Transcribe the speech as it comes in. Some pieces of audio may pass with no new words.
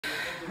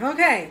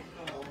Okay.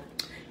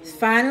 It's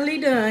finally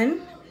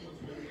done.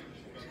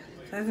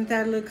 Doesn't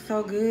that look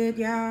so good,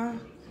 y'all?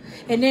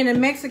 And then the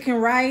Mexican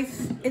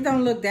rice, it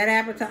don't look that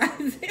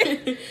appetizing.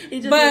 It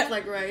just looks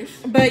like rice.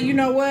 But you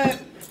know what?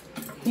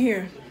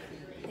 Here.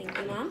 Thank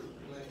you, Mom.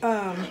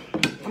 I'm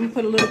gonna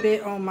put a little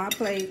bit on my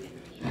plate.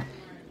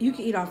 You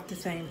can eat off the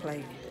same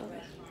plate.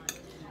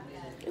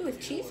 Okay. Ooh,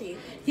 it's cheesy.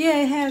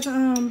 Yeah, it has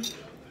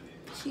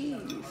Cheese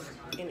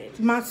in it.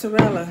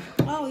 mozzarella.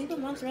 Oh, you put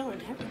mozzarella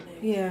in everything.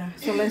 Yeah,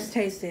 so let's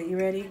taste it. You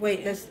ready?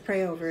 Wait, let's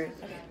pray over it.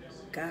 Okay.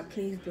 God,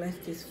 please bless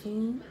this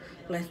food.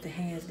 Bless the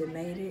hands that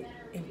made it.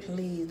 And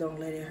please don't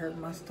let it hurt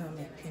my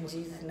stomach. In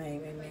Jesus'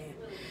 name, amen.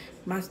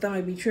 My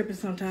stomach be tripping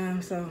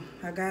sometimes, so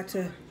I got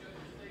to,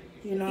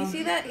 you know. You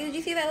see that? Did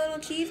you see that little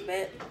cheese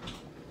bit?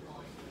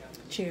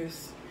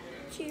 Cheers.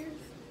 Cheers.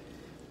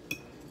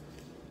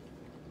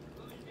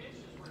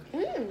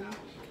 Mmm.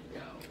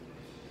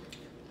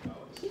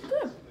 It's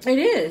good. It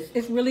is.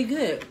 It's really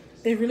good.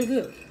 It's really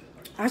good.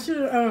 I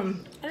should I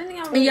didn't think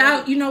I would.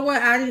 y'all, you know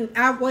what?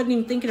 I wasn't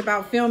even thinking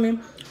about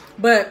filming,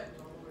 but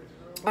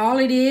all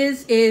it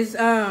is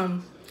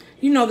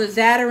you know, the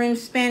Zatarin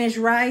Spanish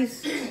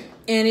rice,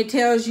 and it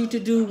tells you to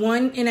do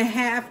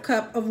 1.5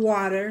 cups of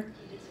water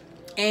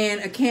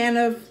and a can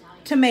of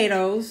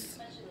tomatoes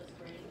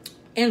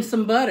and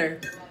some butter.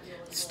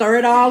 Stir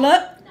it all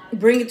up,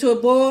 bring it to a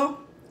boil,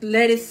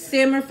 let it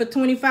simmer for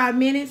 25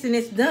 minutes, and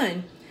it's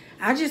done.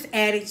 I just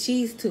added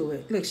cheese to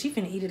it. Look, she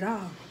finna eat it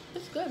all.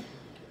 It's good.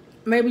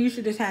 Maybe you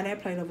should just have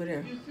that plate over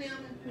there.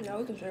 No,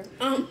 we can share.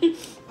 I'm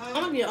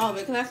gonna get all of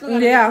it because I still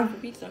gotta Yeah. get some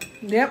for pizza.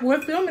 Yep,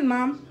 we're filming,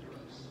 Mom.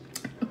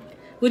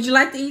 Would you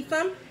like to eat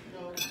some?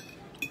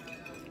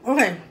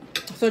 Okay,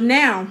 so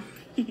now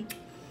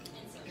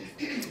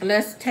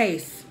let's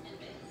taste.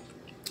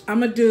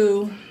 I'm gonna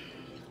do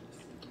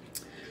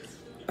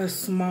a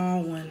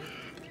small one.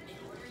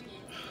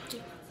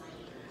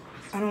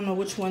 I don't know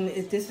which one.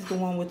 If this is the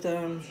one with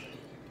the.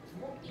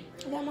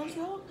 Is that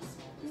mozzarella?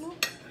 No.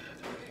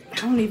 I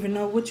don't even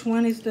know which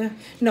one is the.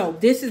 No,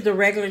 this is the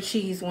regular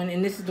cheese one,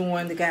 and this is the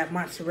one that got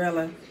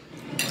mozzarella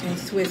and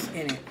Swiss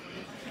in it.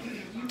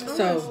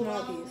 So.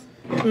 Small piece.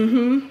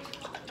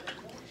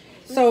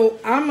 So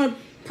I'm gonna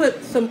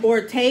put some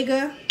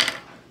Ortega.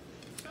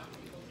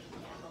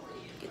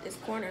 Get this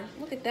corner.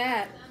 Look at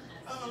that.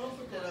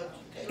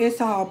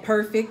 It's all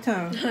perfect,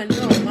 huh? I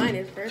know mine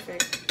is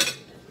perfect.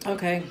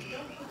 Okay.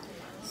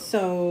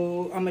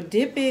 So I'm gonna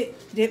dip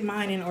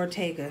mine in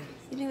Ortega.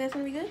 You think that's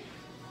gonna be good?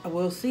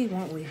 We'll see,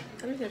 won't we?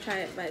 I'm just gonna try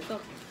it by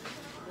itself.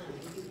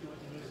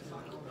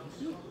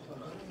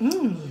 You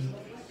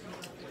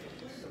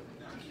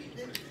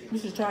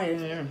should try it in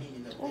there.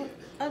 Oh,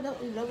 a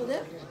double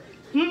dip?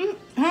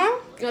 Huh?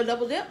 A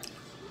double dip?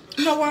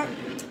 You know what?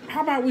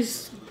 How about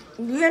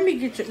let me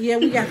get you. Yeah,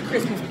 we got the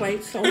Christmas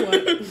plates. So what?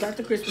 We got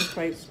the Christmas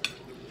plates.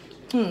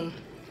 You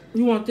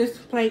want this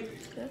plate?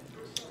 Yeah.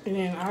 And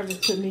then I'll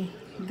just put me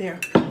there.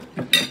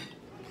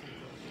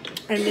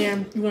 And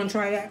then you want to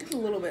try that? Just a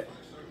little bit.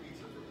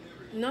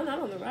 No, not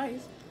on the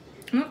rice.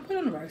 No, put it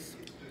on the rice.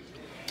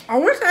 I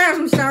wish I had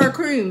some sour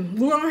cream.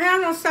 We don't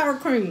have no sour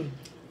cream.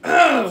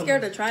 I'm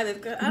scared to try this.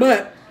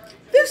 But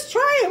just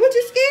try it. What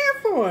you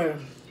scared for?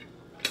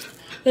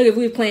 Look, if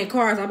we was playing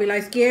cards, I'll be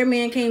like, scared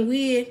man can't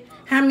win.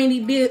 How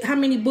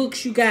many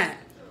books you got?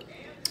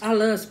 I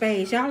love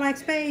spades. Y'all like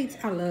spades?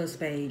 I love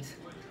spades.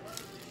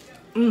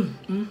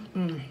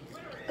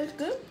 It's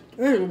good. It's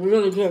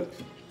really good.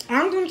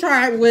 I'm gonna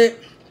try it with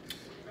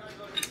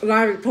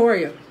La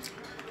Victoria.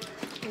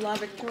 La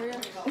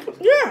Victoria?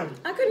 Yeah.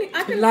 I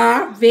couldn't.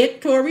 La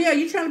Victoria.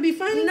 You trying to be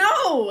funny?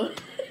 No!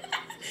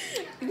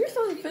 You're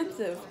so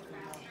offensive.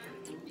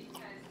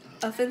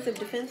 Offensive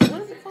defensive.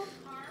 What is it called?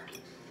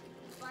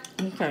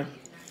 Okay.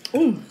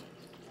 Ooh.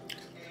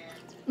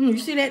 You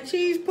see that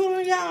cheese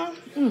pulling, y'all?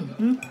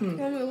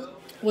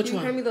 Which Can you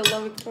one? hand me the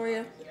La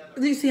Victoria?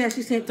 Do you see how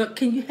she said,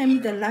 can you hand me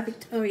the La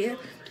Victoria?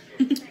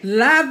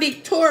 La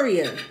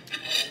Victoria.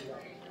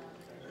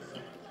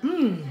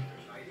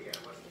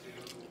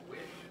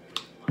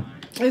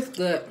 It's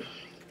good.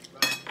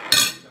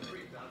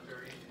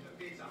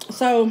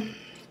 So,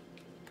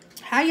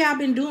 how y'all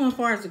been doing as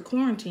far as the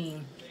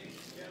quarantine?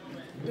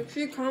 Make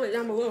sure you comment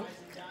down below.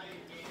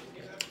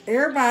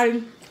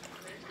 Everybody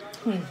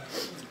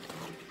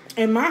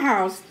in my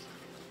house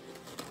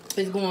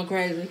is going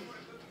crazy.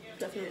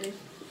 Definitely.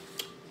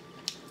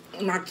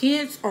 My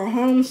kids are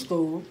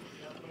homeschooled.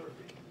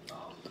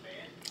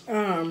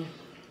 And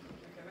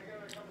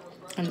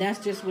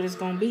that's just what it's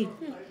going to be.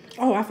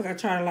 Oh, I forgot to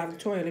try the La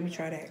Victoria. Let me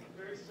try that.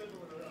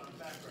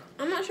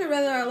 I'm not sure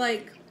whether I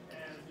like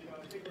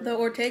the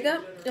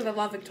Ortega or the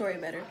La Victoria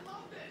better.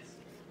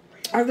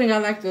 I think I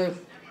like the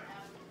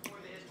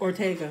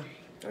Ortega.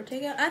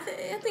 Ortega? I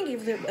think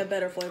gives it a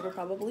better flavor,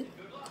 probably.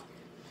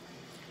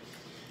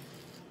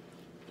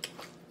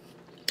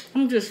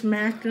 I'm just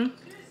smashing.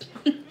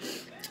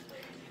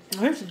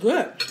 It's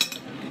good.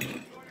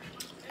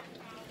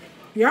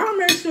 Y'all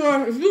make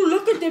sure, if you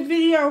look at the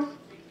video,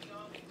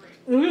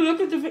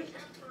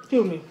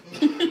 excuse me.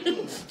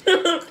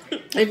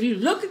 If you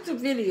look at the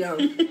video,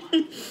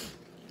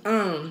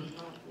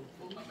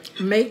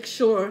 make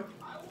sure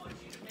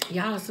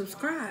y'all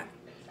subscribe.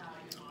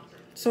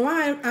 So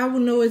I will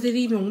know, is it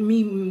even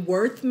me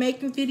worth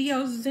making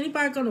videos? Is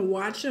anybody going to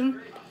watch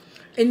them?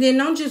 And then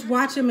don't just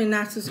watch them and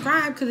not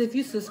subscribe, because if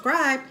you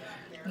subscribe,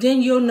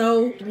 then you'll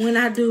know when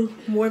I do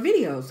more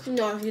videos.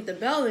 No, if you hit the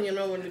bell, then you'll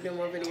know when to do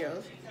more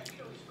videos.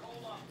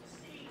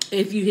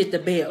 If you hit the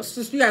bell.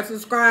 So you got to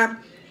subscribe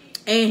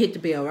and hit the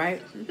bell,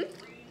 right?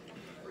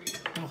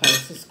 Mm-hmm. Okay,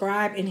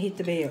 subscribe and hit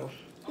the bell.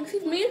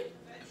 Excuse me?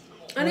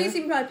 I know you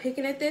see me probably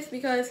picking at this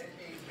because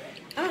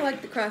I don't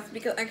like the crust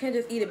because I can't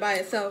just eat it by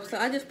itself. So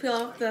I just peel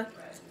off the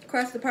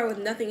crust, the part with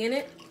nothing in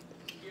it,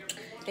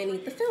 and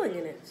eat the filling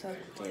in it. So,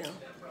 you know.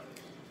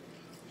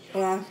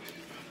 Well,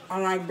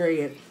 I like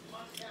bread.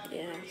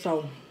 Yeah.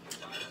 So,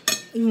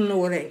 you know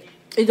what?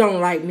 It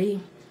don't like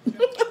me.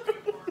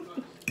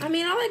 I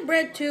mean, I like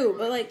bread too,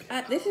 but like,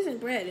 this isn't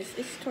bread.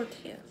 It's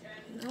tortilla.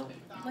 I don't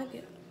like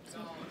it. So.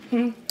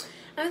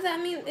 I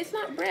mean, it's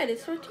not bread.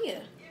 It's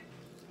tortilla.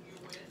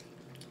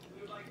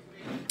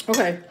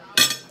 Okay.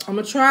 I'm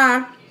going to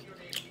try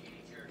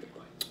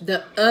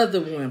the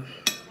other one.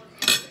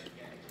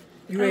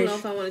 I don't know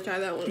if I want to try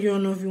that one. You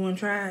don't know if you want to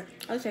try it?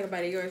 I'll take a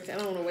bite of yours. I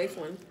don't want to waste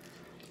one.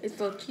 It's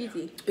so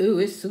cheesy. Ooh,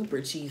 it's super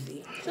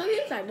cheesy. It's on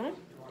the inside, Mom.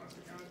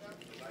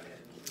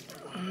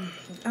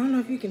 I don't know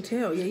if you can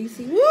tell. Yeah, you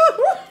see? Woo!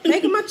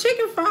 Making my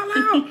chicken fall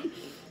out.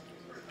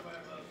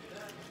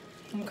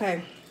 Okay.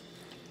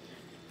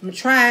 I'm going to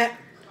try it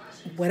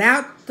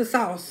without the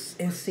sauce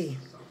and see.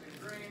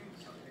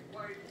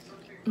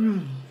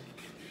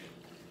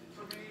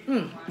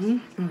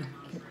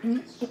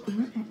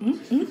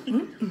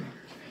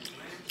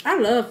 I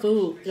love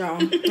food, y'all.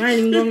 I ain't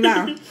even gonna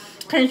lie.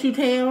 Can't you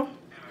tell?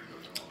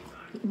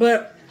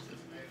 But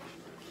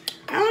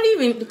I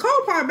don't even, the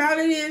cold part about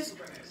it is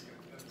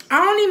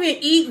I don't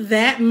even eat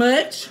that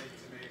much.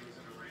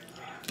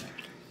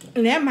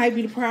 And that might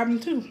be the problem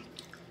too.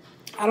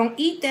 I don't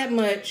eat that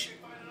much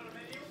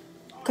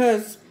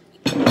because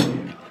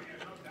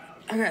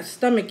I got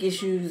stomach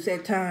issues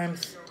at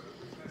times.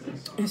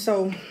 And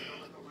so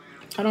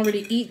I don't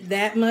really eat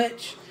that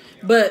much.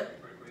 But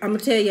I'm going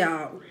to tell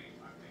y'all,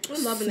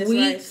 I'm loving this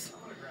rice.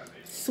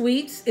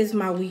 Sweets is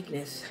my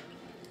weakness.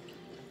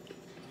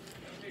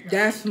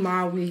 That's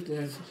my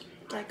weakness.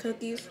 Like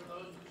cookies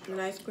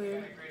and ice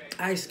cream.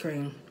 Ice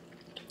cream.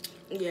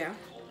 Yeah.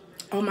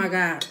 Oh my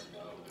God.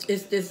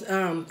 It's this,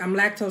 I'm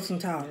lactose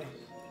intolerant.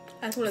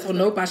 That's what it's So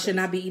nope, I should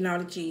not be eating all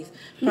the cheese.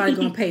 Probably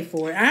gonna pay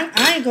for it.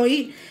 I ain't gonna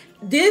eat.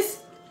 This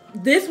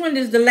one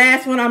is the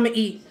last one I'm gonna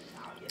eat.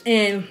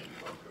 And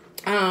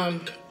I'm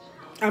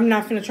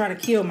not gonna try to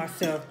kill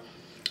myself.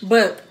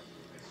 But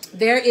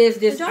there is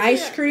this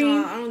ice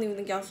cream. No, I don't even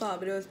think y'all saw it,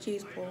 but it was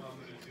cheese pull.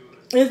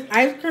 It's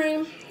ice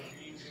cream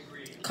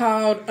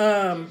called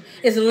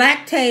it's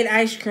Lactate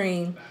ice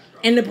cream,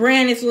 and the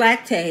brand is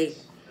Lactate,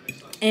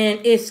 and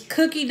it's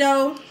cookie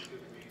dough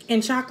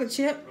and chocolate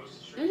chip,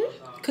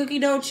 cookie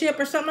dough chip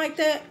or something like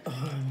that.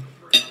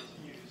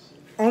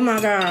 Oh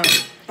my God,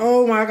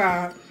 oh my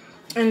God!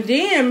 And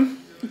then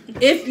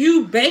if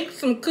you bake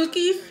some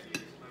cookies,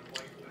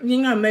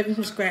 you're gonna make them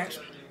from scratch.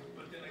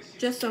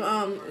 Just some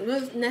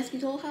what's Nestle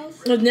Toll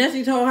House? It's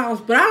Nestle Toll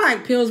House, but I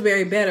like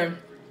Pillsbury better.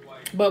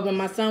 But when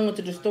my son went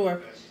to the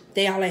store,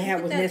 they all they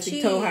had was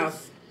Nestle Toll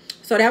House.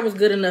 So that was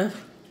good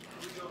enough.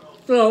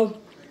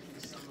 So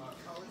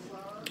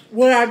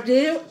what I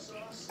did,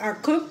 I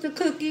cooked the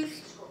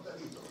cookies.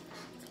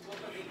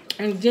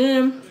 And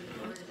then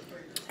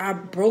I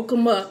broke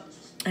them up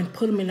and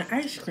put them in the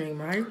ice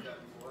cream, right?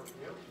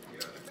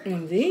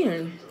 And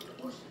then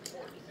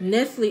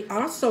Nestle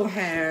also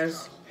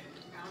has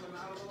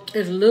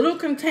this little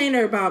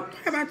container about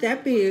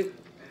that big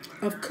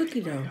of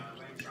cookie dough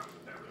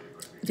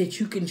that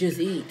you can just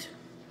eat.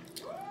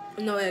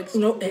 No eggs.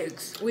 No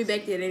eggs. We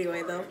baked it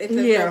anyway, though. It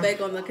says no bake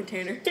on the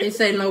container. It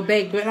say no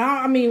bake, but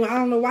I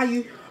don't know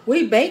why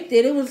we baked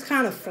it. It was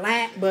kind of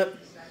flat, but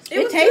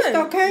it tastes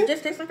okay. It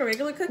just tastes like a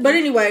regular cookie. But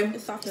anyway,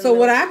 so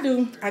what I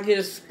do, I get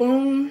a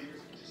spoon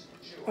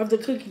of the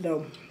cookie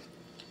dough.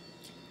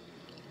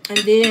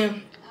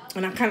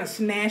 And I kind of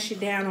smash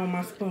it down on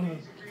my spoon.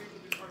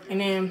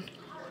 And then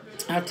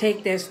I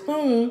take that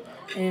spoon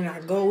and I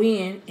go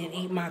in and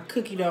eat my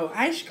cookie dough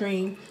ice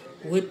cream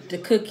with the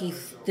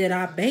cookies that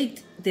I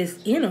baked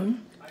that's in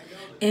them.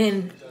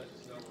 And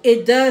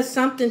it does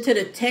something to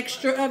the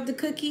texture of the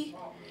cookie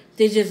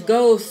that just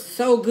goes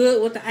so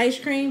good with the ice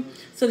cream.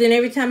 So then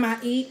every time I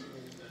eat,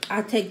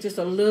 I take just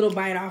a little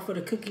bite off of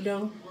the cookie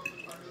dough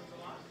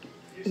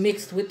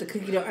mixed with the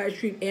cookie dough ice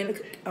cream and the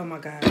cookie. Oh my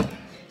God.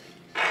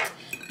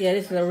 Yeah,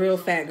 this is a real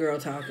fat girl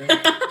talking.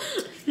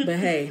 But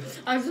hey.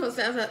 I was supposed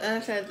to say, I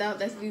said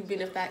that's you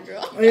being a fat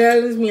girl. Yeah,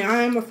 this is me.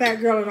 I am a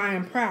fat girl and I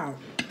am proud.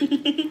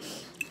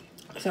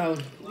 So,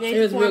 it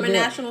was real good. A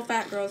National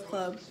Fat Girls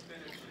Club.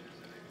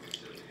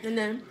 And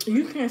then...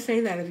 You can't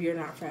say that if you're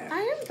not fat. I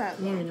am fat.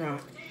 No, you're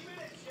not.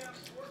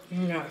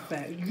 You're not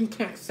fat. You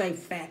can't say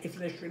fat if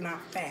you're not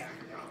fat.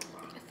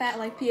 Fat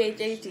like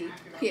P-H-A-T.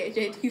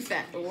 P-H-A-T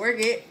fat. Work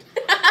it.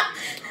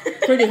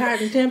 Pretty Hot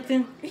and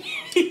Tempting?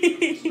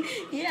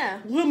 Yeah.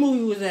 What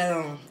movie was that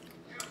on?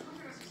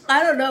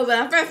 I don't know, but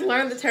I first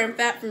learned the term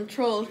fat from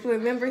trolls.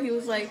 Remember, he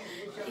was like,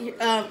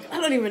 I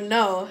don't even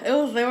know. It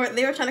was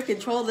they were trying to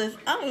control this.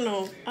 I don't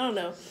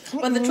know.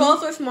 But the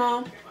trolls were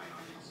small,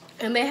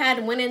 and they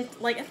had went in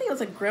like I think it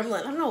was a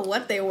gremlin. I don't know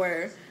what they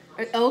were.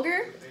 An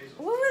ogre.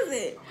 What was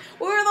it?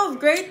 What were those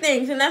great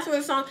things? And that's where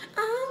the song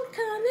I'm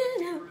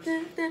coming out.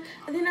 Da, da.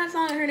 I think that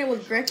song I heard it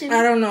was Gretchen.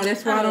 I don't know.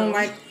 That's why I don't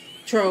like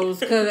trolls,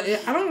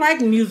 because I don't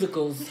like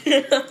musicals.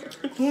 I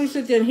want to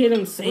sit there and hear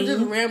them sing. We're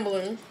just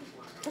rambling.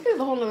 I think it's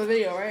a whole other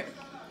video, right?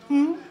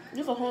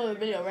 Just a whole other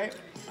video, right?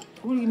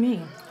 What do you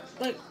mean?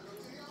 Like,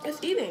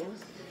 it's eating.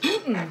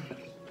 It's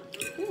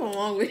a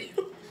long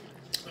video.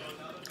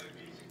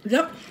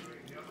 Yep.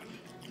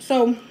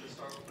 So,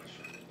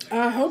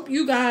 I hope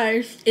you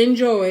guys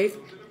enjoyed.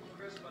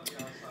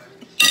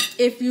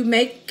 If you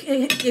make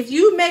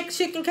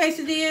chicken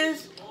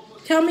quesadillas,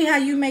 tell me how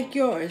you make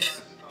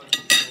yours.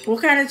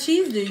 What kind of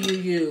cheese do you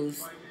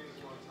use?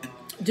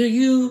 Do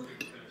you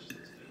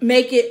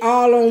make it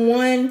all on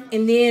one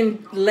and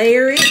then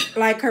layer it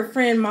like her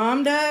friend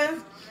Mom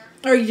does?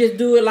 Or you just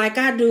do it like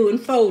I do and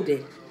fold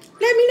it?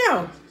 Let me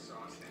know.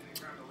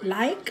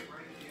 Like,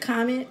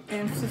 comment,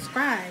 and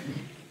subscribe.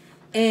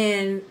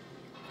 And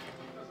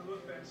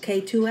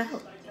K2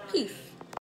 out. Peace.